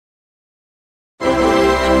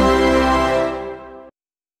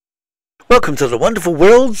Welcome to the wonderful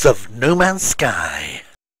worlds of No Man's Sky.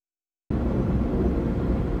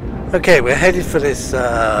 Okay, we're headed for this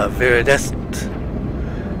viridescent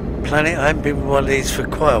planet. I haven't been with one of these for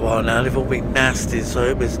quite a while now. They've all been nasty, so I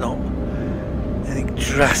hope it's not anything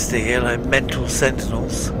drastic here, like mental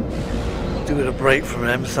sentinels. Do get a break from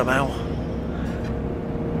them somehow.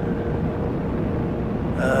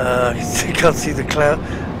 You can't see the cloud.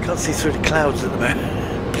 Can't see through the clouds at the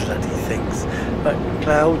moment. Bloody things. Right,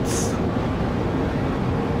 clouds.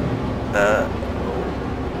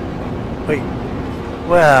 Wait.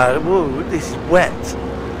 Wow, whoa, this is wet.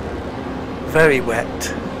 Very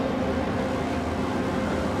wet.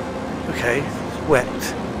 Okay, it's wet.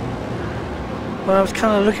 Well, I was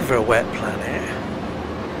kind of looking for a wet planet.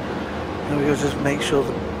 And we'll just make sure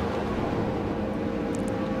that...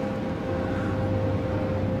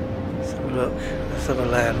 Let's have a look. Let's have a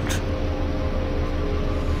land.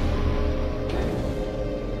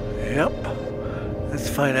 Yep. Let's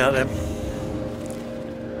find out then.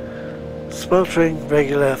 Sweltering,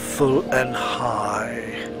 regular, full and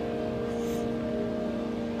high.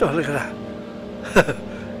 Oh, look at that.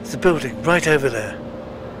 It's a building right over there.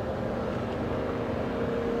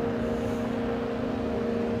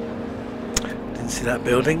 Didn't see that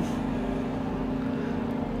building.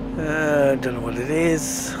 Don't know what it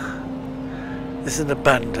is. It's an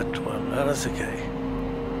abandoned one. Oh, that's okay.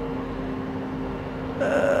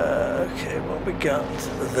 Okay, what we got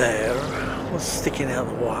there? What's sticking out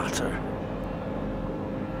of the water?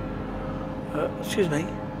 Excuse me.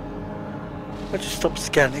 I just stopped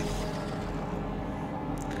scanning.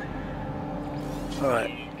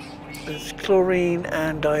 Alright. There's chlorine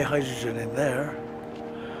and dihydrogen in there.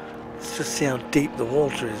 Let's just see how deep the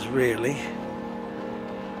water is, really.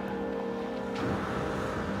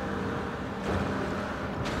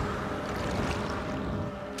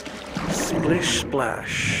 Splish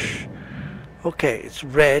splash. Okay, it's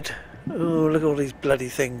red. Oh, look at all these bloody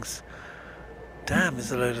things. Damn,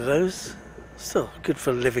 there's a load of those. Still good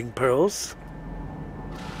for living pearls.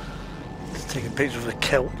 Let's take a picture of the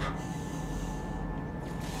kelp.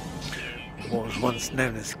 What was once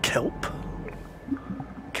known as kelp.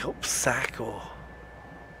 Kelp sack, or...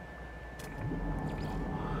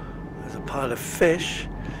 There's a pile of fish.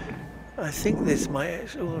 I think this might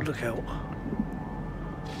actually... Oh, look out.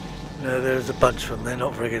 No, there's a bunch of them. They're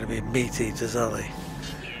not very going to be meat eaters, are they?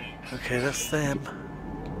 Okay, that's them.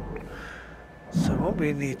 So what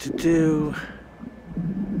we need to do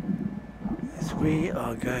is we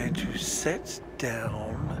are going to set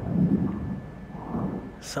down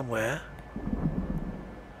somewhere.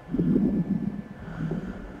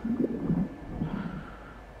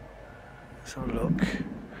 Let's have a look.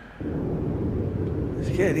 Does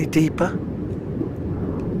it get any deeper?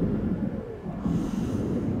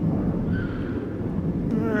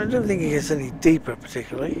 I don't think it gets any deeper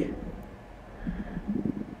particularly.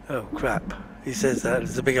 Oh crap. He says that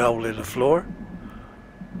there's a big hole in the floor.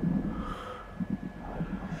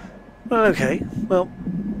 Well, okay. Well,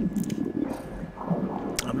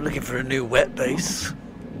 I'm looking for a new wet base.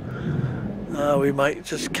 We might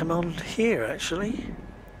just come on here, actually.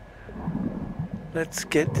 Let's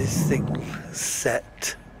get this thing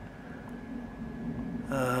set.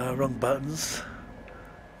 Wrong buttons.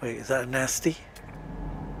 Wait, is that a nasty?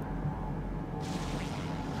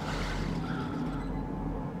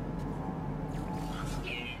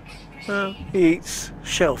 Well, he eats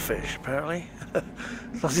shellfish, apparently.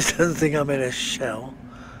 As long as he doesn't think I'm in a shell.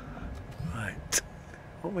 Right.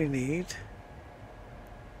 What we need...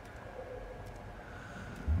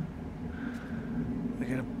 We're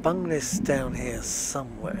going to bung this down here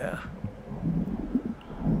somewhere.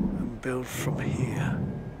 And build from here.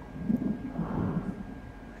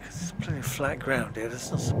 Because there's plenty of flat ground here, that's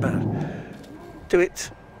not so bad. Do it.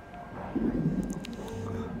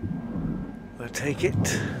 We'll take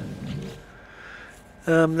it.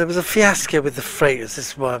 There was a fiasco with the freighters. This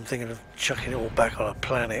is why I'm thinking of chucking it all back on a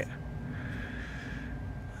planet.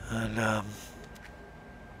 And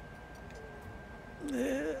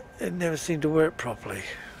it never seemed to work properly.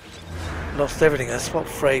 Lost everything. I swapped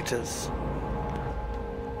freighters.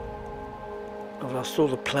 I've lost all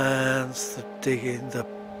the plans, the digging, the...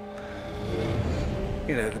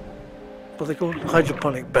 You know, what they call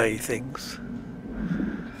hydroponic bay things.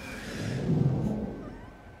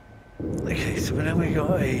 Okay, so now we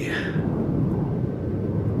got a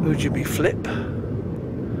Ujimi flip.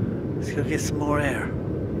 Let's go get some more air.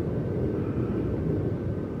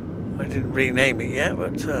 I didn't rename it yet,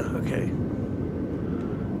 but okay.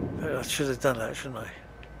 I should have done that, shouldn't I?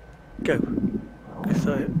 Go. Because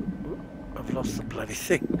I've lost the bloody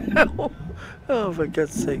thing. Oh, for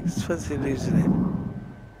God's sake, fancy losing it.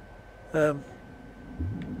 Hello?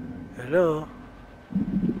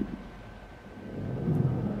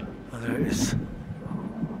 Oh, there it is.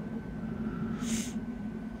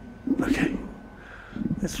 Okay.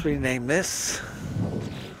 Let's rename this.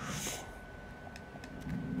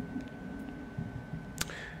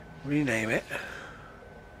 Rename it.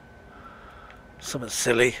 Something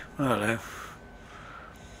silly. I don't know.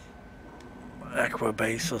 Aqua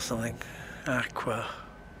base or something. Aqua.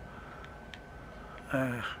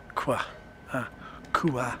 Aqua.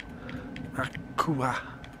 Aqua. Aqua.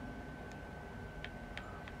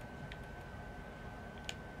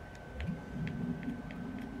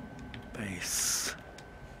 Base.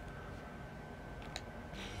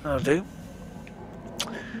 That'll do.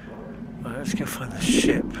 Right, let's go find the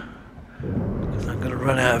ship. Because I'm going to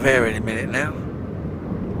run out of air in a minute now.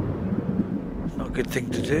 Not a good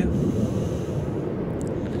thing to do.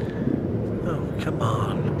 Oh, come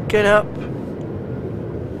on. Get up.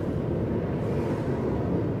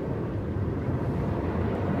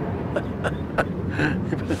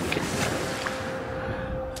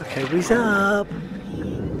 Okay, wheeze up.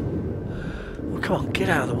 Well, come on, get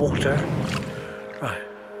out of the water. Right.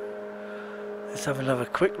 Let's have another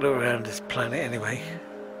quick look around this planet anyway.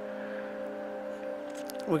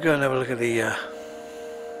 We'll go and have a look at the...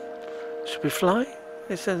 Should we fly? It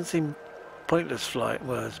doesn't seem pointless flight.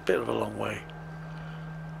 Well, it's a bit of a long way.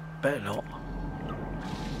 Better not.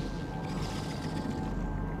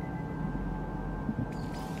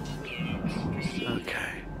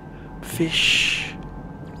 Okay. Fish.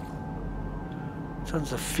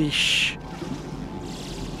 Tons of fish.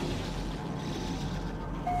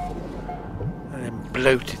 And then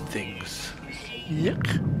bloated things.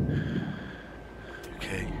 Yuck.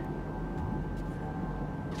 Okay.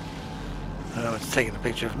 I know it's taking a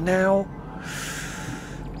picture of now.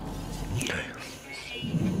 Okay.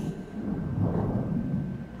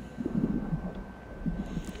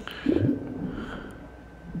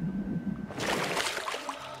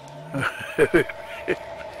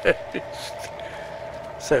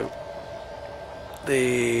 So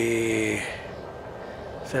it's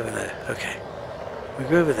over there. Okay, we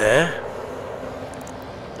go over there.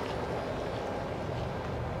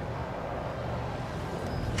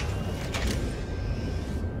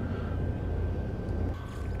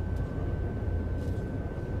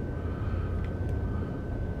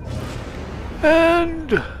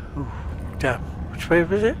 And oh, damn, which way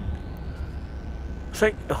was it? It's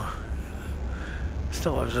like, oh, it's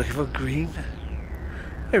not what I was looking for. Green.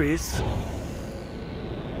 There he is.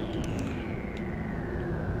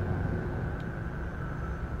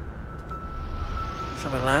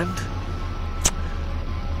 Somewhere land.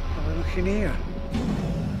 Have a look in here.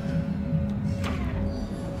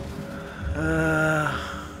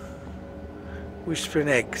 Whispering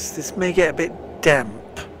eggs. This may get a bit damp.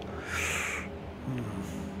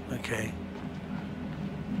 Okay.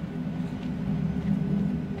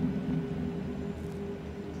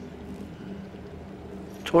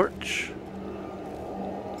 Torch.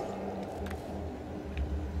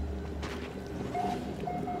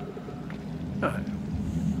 Alright.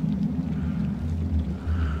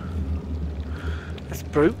 That's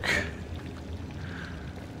broke.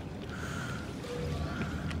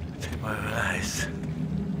 Take my eyes.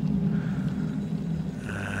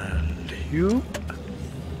 And you.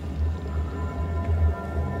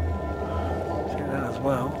 Take that as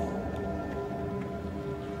well.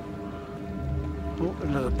 Oh,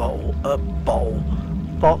 another bottle. A bottle.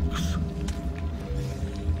 Box.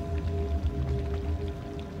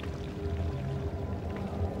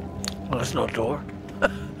 Well, that's not a door.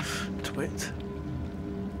 Twit.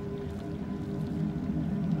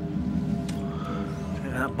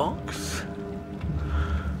 In that box.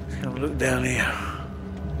 Let's have a look down here.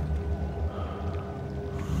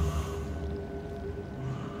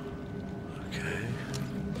 Okay.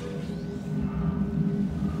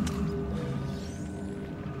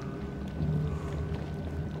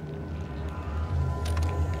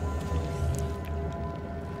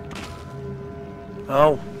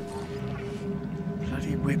 Oh.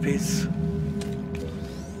 Bloody whippies.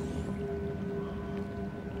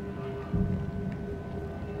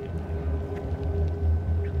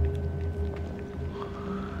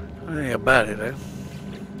 I think about it though.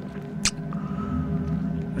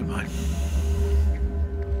 Never mind.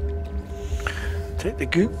 Take the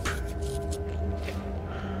goop.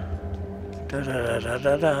 Da da da da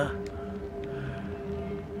da da.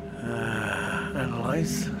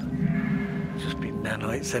 Analyze. Just be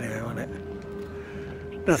nanites anyway, won't it?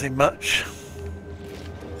 Nothing much.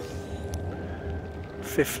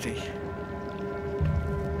 50.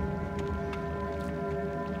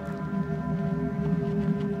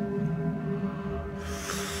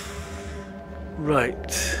 Right,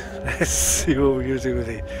 let's see what we're going to do with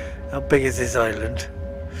it. How big is this island?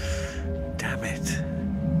 Damn it.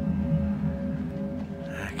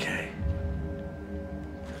 Okay.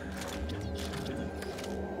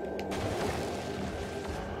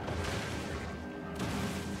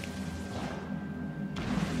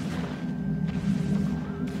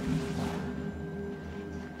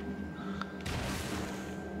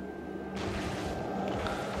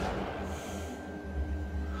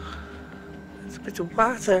 Bit of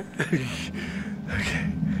water. Okay,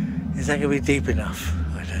 is that going to be deep enough?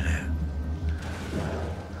 I don't know.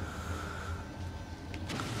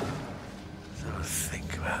 So I'll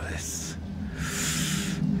think about this.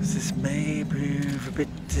 This may prove a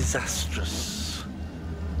bit disastrous.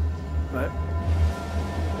 Right.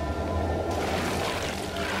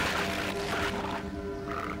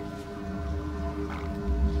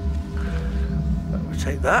 We'll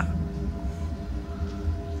take that.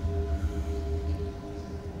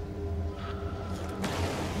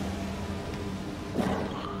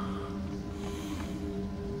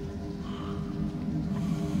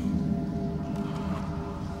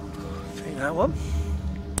 That one.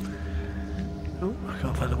 Oh, I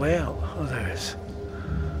can't find the way out. Oh, there it is.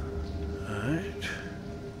 Alright.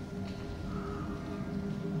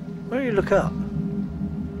 Why don't you look up?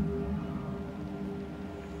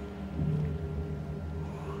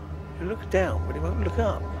 You look down, but you won't look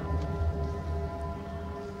up.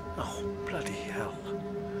 Oh, bloody hell.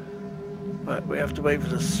 Right, we have to wait for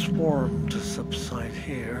the swarm to subside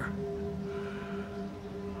here.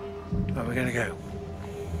 Where are we going to go?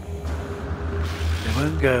 They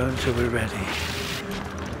won't go until we're ready.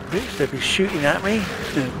 Oops, they'll be shooting at me.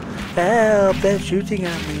 Help, they're shooting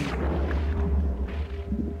at me.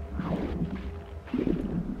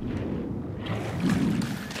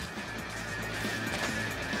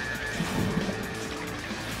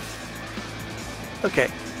 Okay.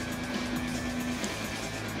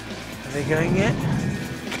 Are they going yet?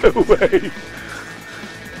 Go away.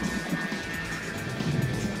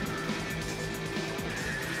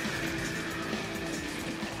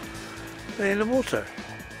 They're in the water.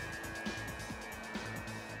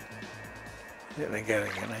 I think they're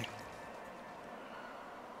going, aren't they?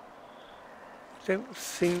 Don't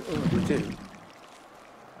seem. Oh, we do.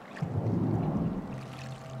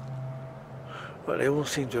 Well, they all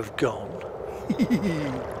seem to have gone.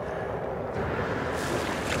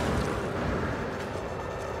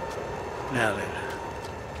 Now then.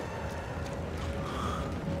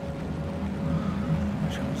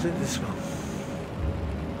 Which one's in this one?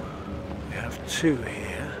 We have two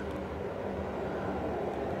here.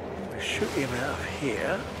 We shoot him out of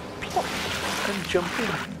here, plop, and jump in.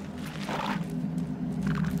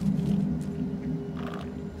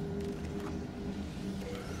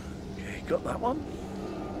 Okay, got that one.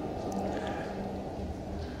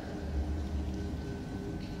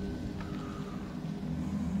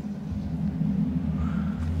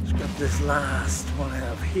 Let's grab this last one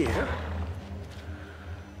out of here.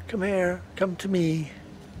 Come here, come to me.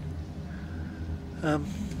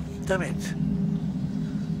 Damn it.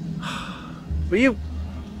 Will you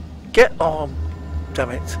get on?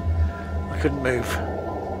 Damn it. I couldn't move.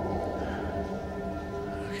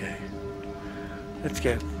 Okay. Let's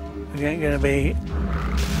go. We ain't gonna be.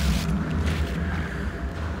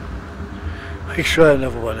 I'll try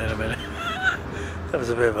another one in a minute. That was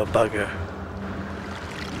a bit of a bugger.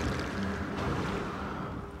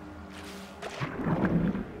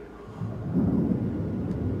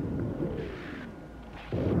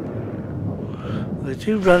 They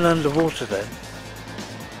do run underwater then.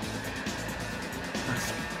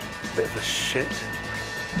 That's a bit of a shit.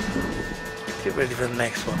 Get ready for the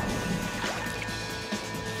next one.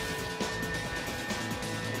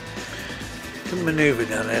 Can manoeuvre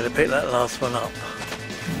down there to pick that last one up.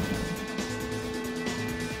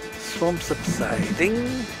 Swamp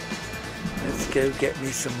subsiding. Let's go get me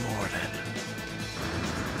some more then.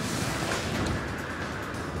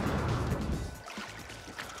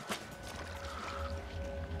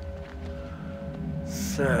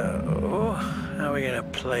 So, how are we going to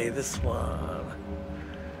play this one?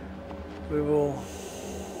 We will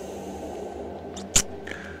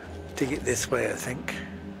dig it this way, I think.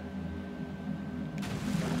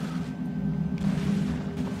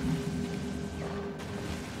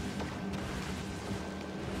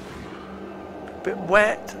 A bit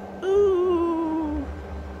wet. Ooh.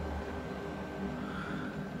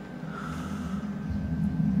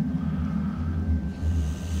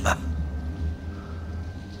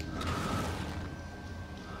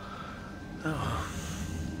 Oh.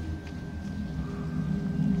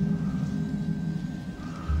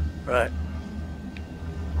 Right.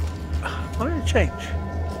 Why don't a change.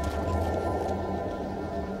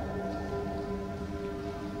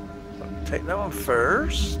 Take that one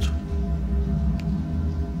first.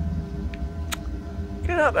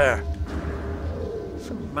 Get up there. What's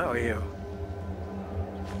the matter with you?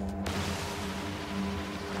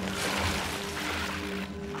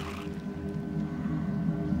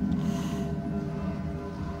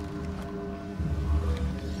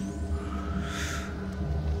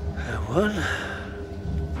 What?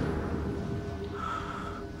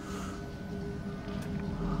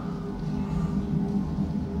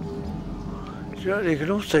 You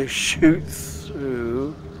can also shoot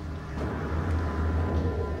through.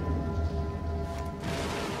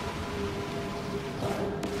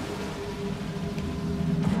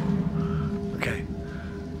 Okay,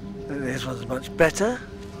 this one's much better.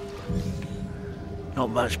 Not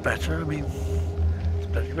much better, I mean, it's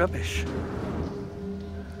bloody rubbish.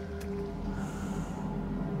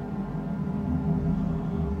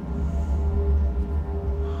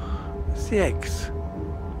 It's the eggs.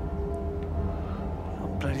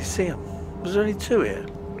 Bloody see them. Was there only two here?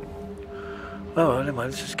 Oh, well, never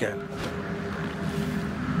mind, let's just go.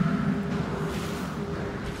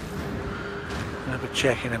 I'll have a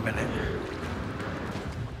check in a minute.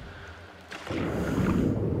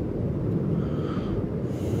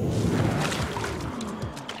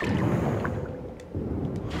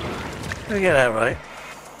 Let me get that right.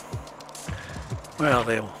 Where are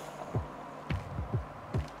they all?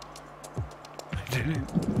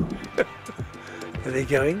 Are they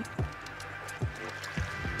going?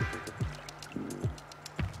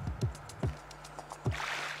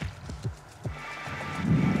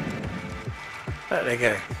 There they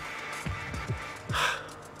go.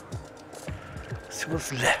 See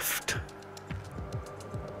what's left.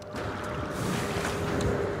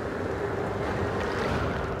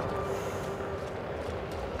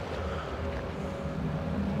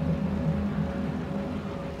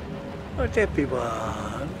 Oh,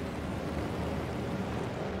 everyone.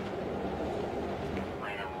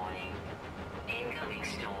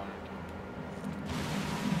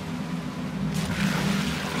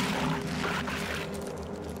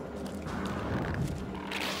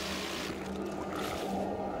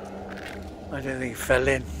 I don't think it fell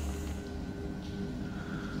in.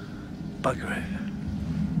 Bugger it.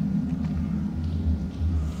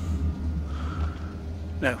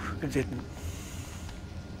 No, it didn't.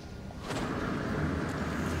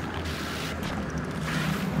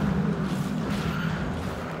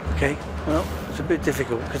 Okay, well, it's a bit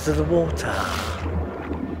difficult because of the water.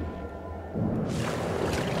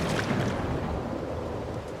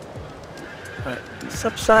 Right,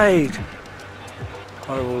 subside.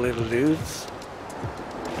 Horrible little dudes.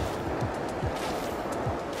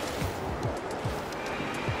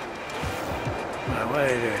 Right, what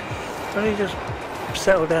are you doing? Why don't you just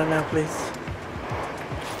settle down now, please?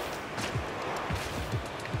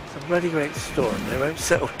 It's a bloody great storm. They won't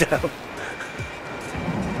settle down.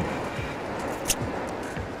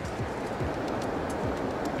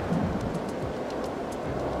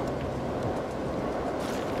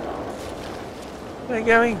 Where are you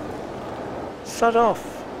going? Sod off.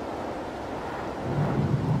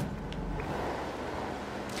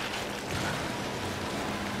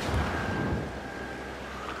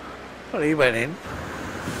 Well, he went in.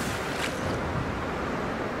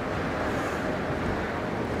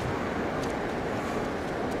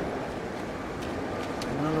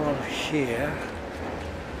 Another one here.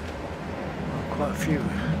 Oh, quite a few.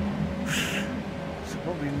 So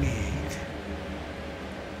what we need.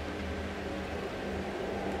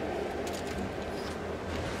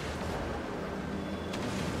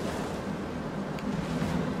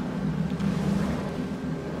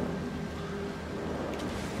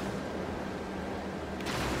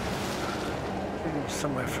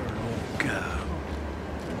 Somewhere for it all go.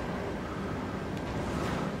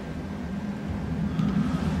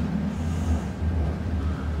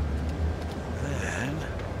 Then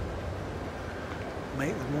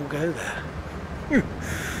make them all go there.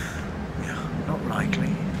 Yeah, not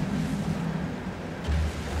likely.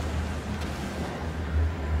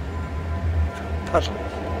 Puzzle.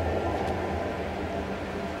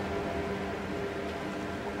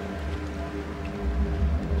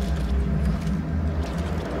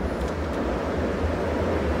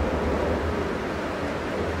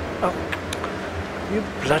 You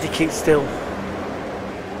bloody keep still.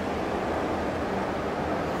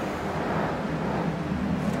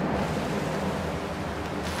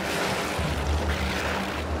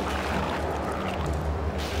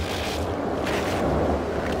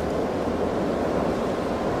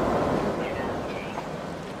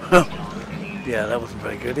 Yeah, that wasn't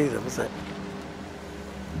very good either, was it?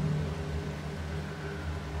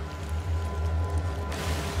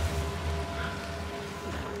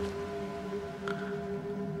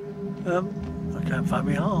 I can't find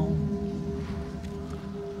me hole.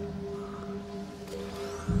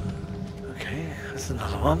 Okay, that's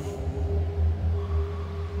another one.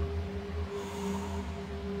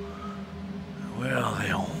 Where are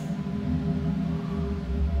they all?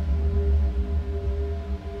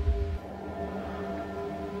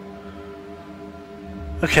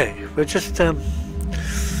 Okay, we're just get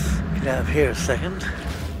out of here a second.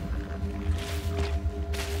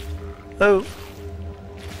 Oh.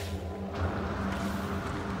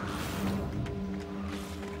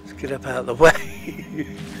 Let's get up out of the way.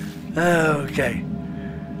 Okay.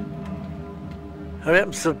 Hurry up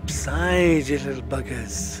and subside, you little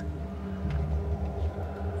buggers.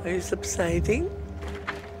 Are you subsiding?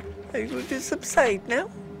 Are you going to subside now?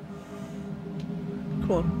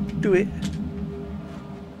 Come on, do it.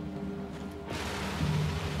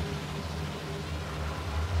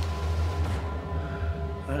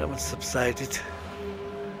 Right, that one's subsided.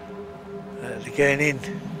 They're going in.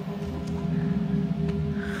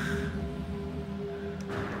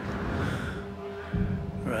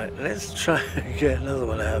 Right, let's try and get another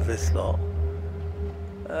one out of this lot.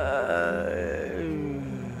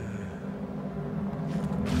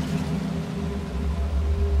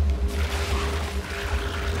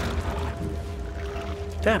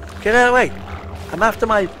 Damn, get out of the way. I'm after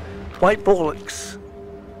my white bollocks.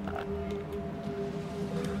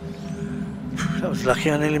 That was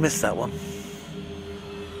lucky, I nearly missed that one.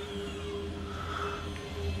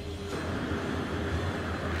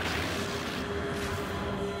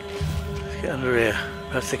 Let's get under here.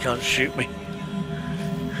 Perhaps they can't shoot me.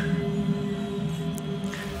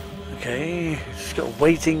 Okay, just got a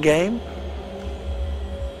waiting game.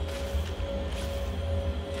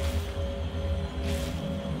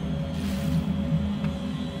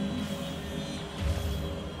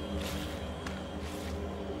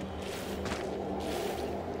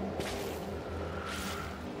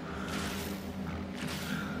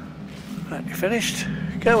 Right, you finished?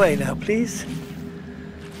 Go away now, please.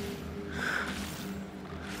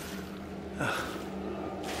 Oh.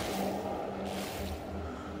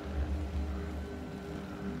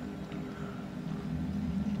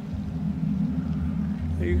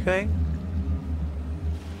 Are you going?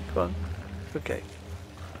 Go on. Okay.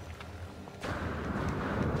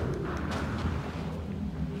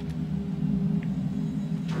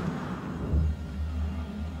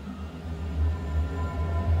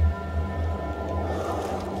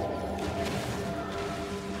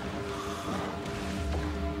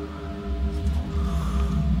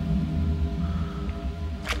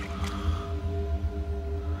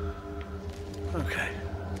 Okay.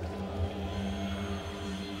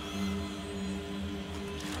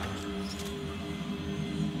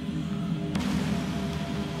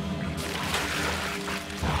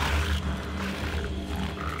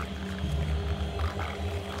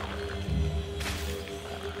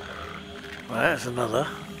 Right, that's another.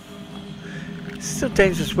 It's still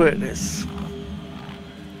dangerous work, this.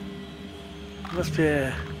 Must be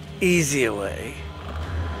an easier way.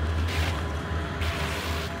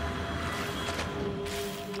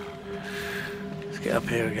 Get up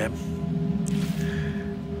here again.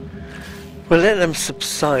 We'll let them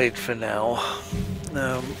subside for now.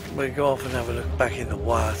 We'll go off and have a look back in the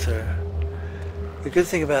water. The good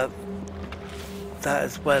thing about that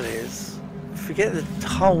as well is, if you get the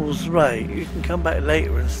holes right, you can come back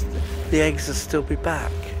later and the eggs will still be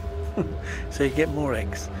back. So you get more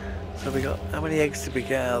eggs. So we got, how many eggs did we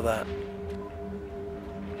get out of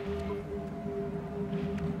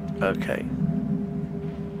that? Okay.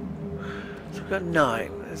 Got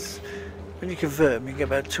 9. When you convert them, you get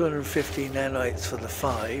about 250 nanites for the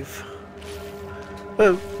 5.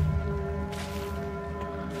 Oh!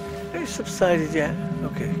 Have you subsided yet?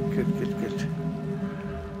 Okay, good.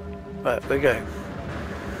 Right, we're going.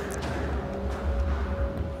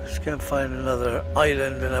 Let's go and find another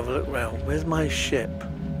island and have a look around. Where's my ship?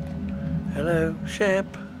 Hello, ship?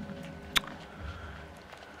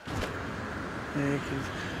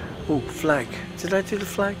 Oh, flag. Did I do the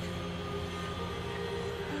flag?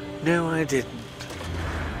 No, I didn't.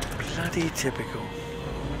 Bloody typical.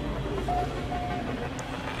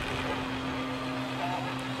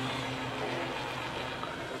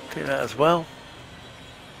 Do that as well.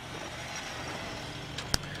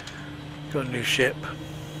 Got a new ship.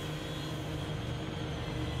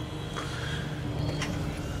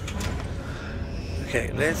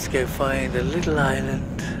 Okay, let's go find a little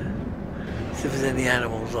island. See if there's any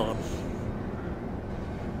animals on them.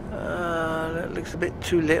 That looks a bit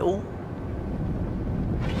too little.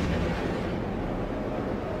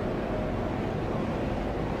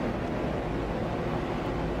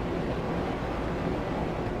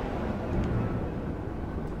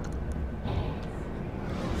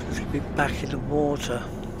 Be back in the water.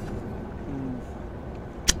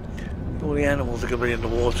 All the animals are going to be in the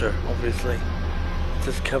water, obviously.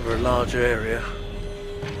 Just cover a larger area.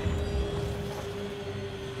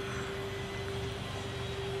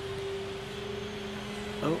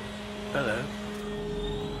 Oh, hello.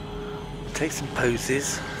 Take some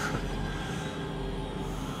poses.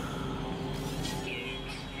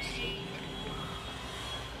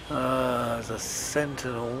 There's a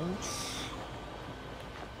sentinels.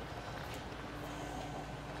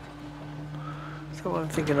 So what I'm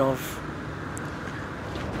thinking of.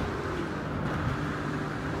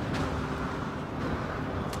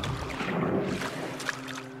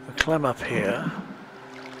 I'll climb up here.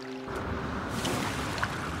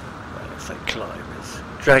 That's that climb. It's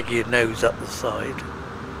drag your nose up the side.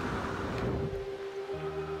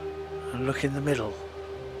 And look in the middle.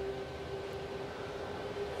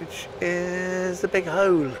 Which is the big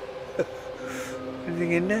hole.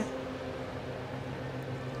 Anything in there?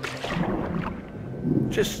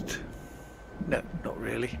 Just... no, not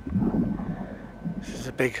really. This is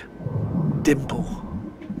a big dimple.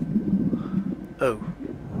 Oh,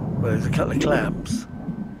 well, there's a couple of clams.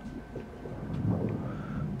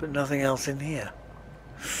 But nothing else in here.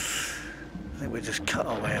 I think we'll just cut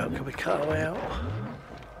our way out. Can we cut our way out?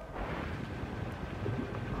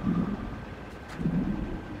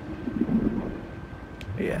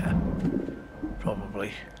 Yeah,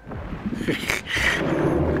 probably.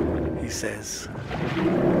 He says.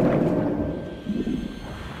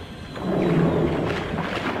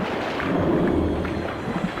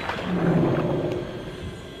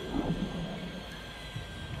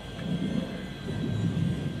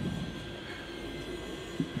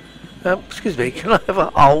 Excuse me, can I have a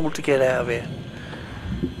hole to get out of here?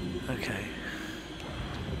 Okay.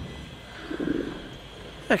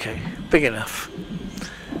 Okay, big enough.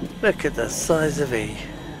 Look at the size of E.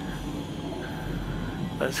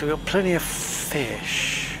 Right, so we've got plenty of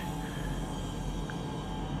fish.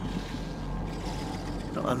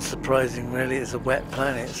 Not unsurprising really, it's a wet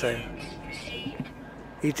planet, so...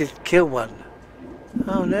 He did kill one.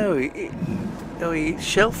 Oh no, he eats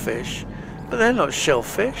shellfish. But they're not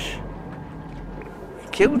shellfish. He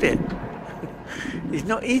killed it. He's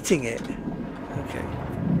not eating it. Okay.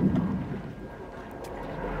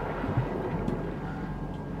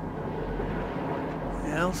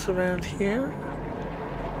 Anything else around here?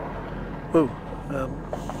 Oh,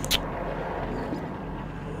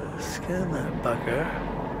 scan that bugger.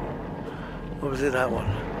 What was it, that one?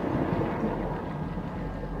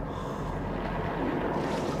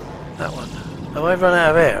 That one. Have I run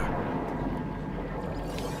out of air?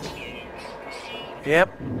 Yep,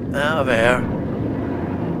 out of air.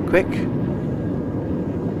 Quick.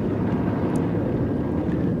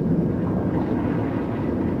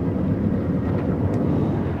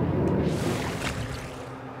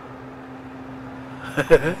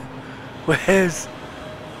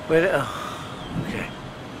 Where? Oh, okay.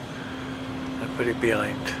 I put it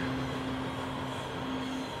behind.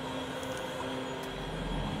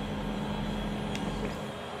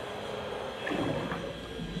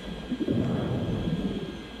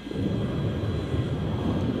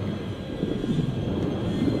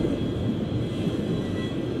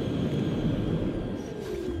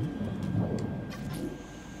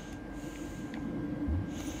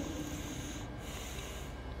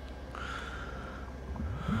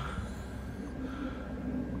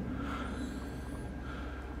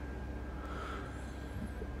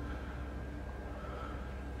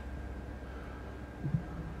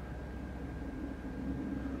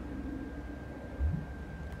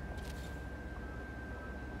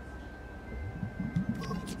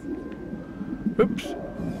 Oops.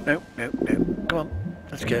 Nope. Come on,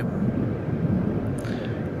 let's go.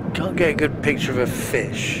 Can't get a good picture of a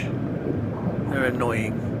fish. They're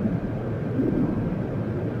annoying.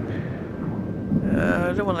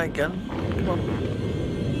 I don't want that gun. Come on.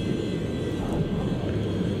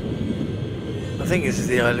 I think this is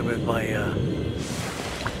the island with my...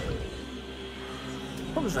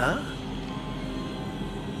 What was that?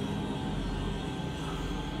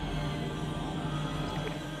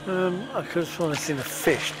 I could have sworn I'd seen a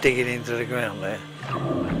fish digging into the ground there.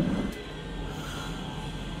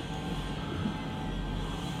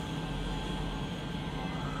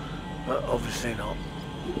 But obviously not.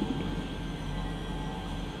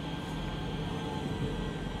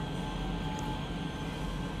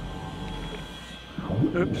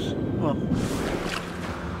 Oops, come on.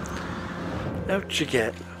 How'd you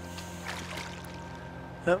get?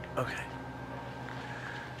 Oh, okay.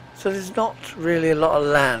 So there's not really a lot of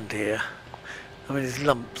land here. I mean, there's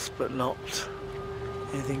lumps, but not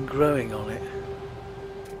anything growing on it.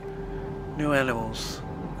 New animals.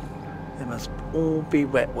 They must all be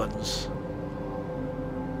wet ones.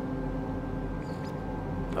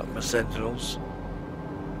 Apart from the sentinels.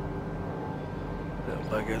 Little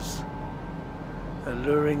buggers.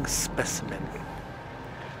 Alluring specimen.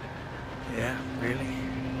 Yeah, really?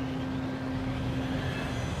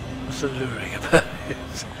 What's alluring about it?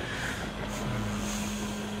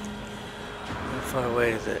 How far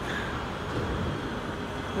away is it?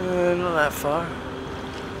 Not that far.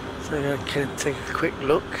 So I can take a quick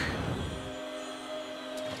look.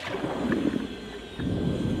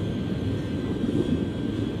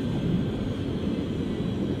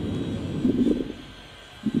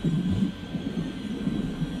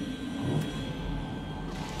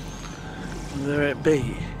 There it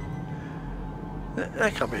be.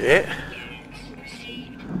 That can't be it.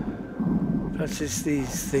 Perhaps it's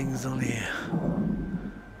these things on here.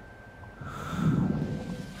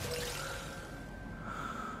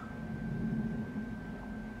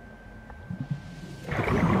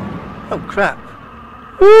 Oh crap!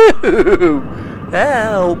 Woo!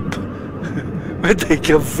 Help! Where'd they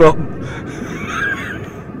come from?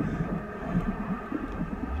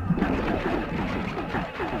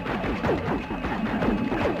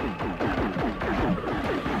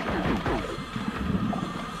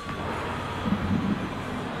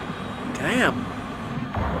 Damn!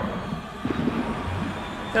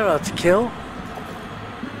 They're hard to kill.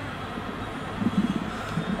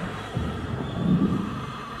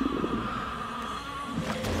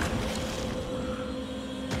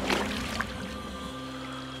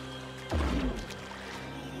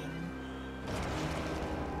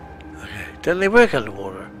 Don't they work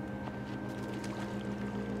underwater?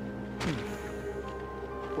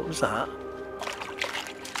 What was that?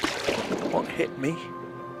 What hit me?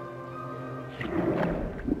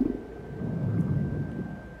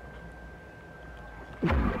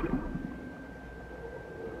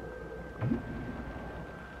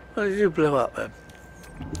 What did you blow up then?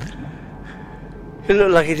 It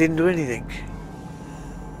looked like it didn't do anything.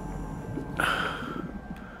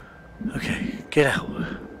 Okay, get out.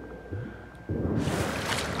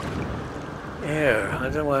 Air. I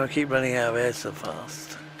don't know why I keep running out of air so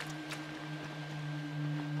fast.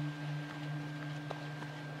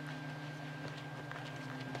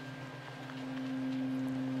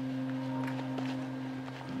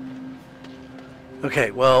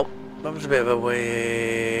 Okay, well, that was a bit of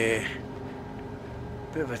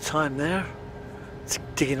a time there. It's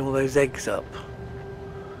digging all those eggs up.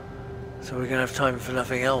 So we're gonna have time for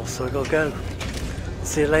nothing else, so we've got to go.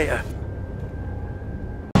 See you later.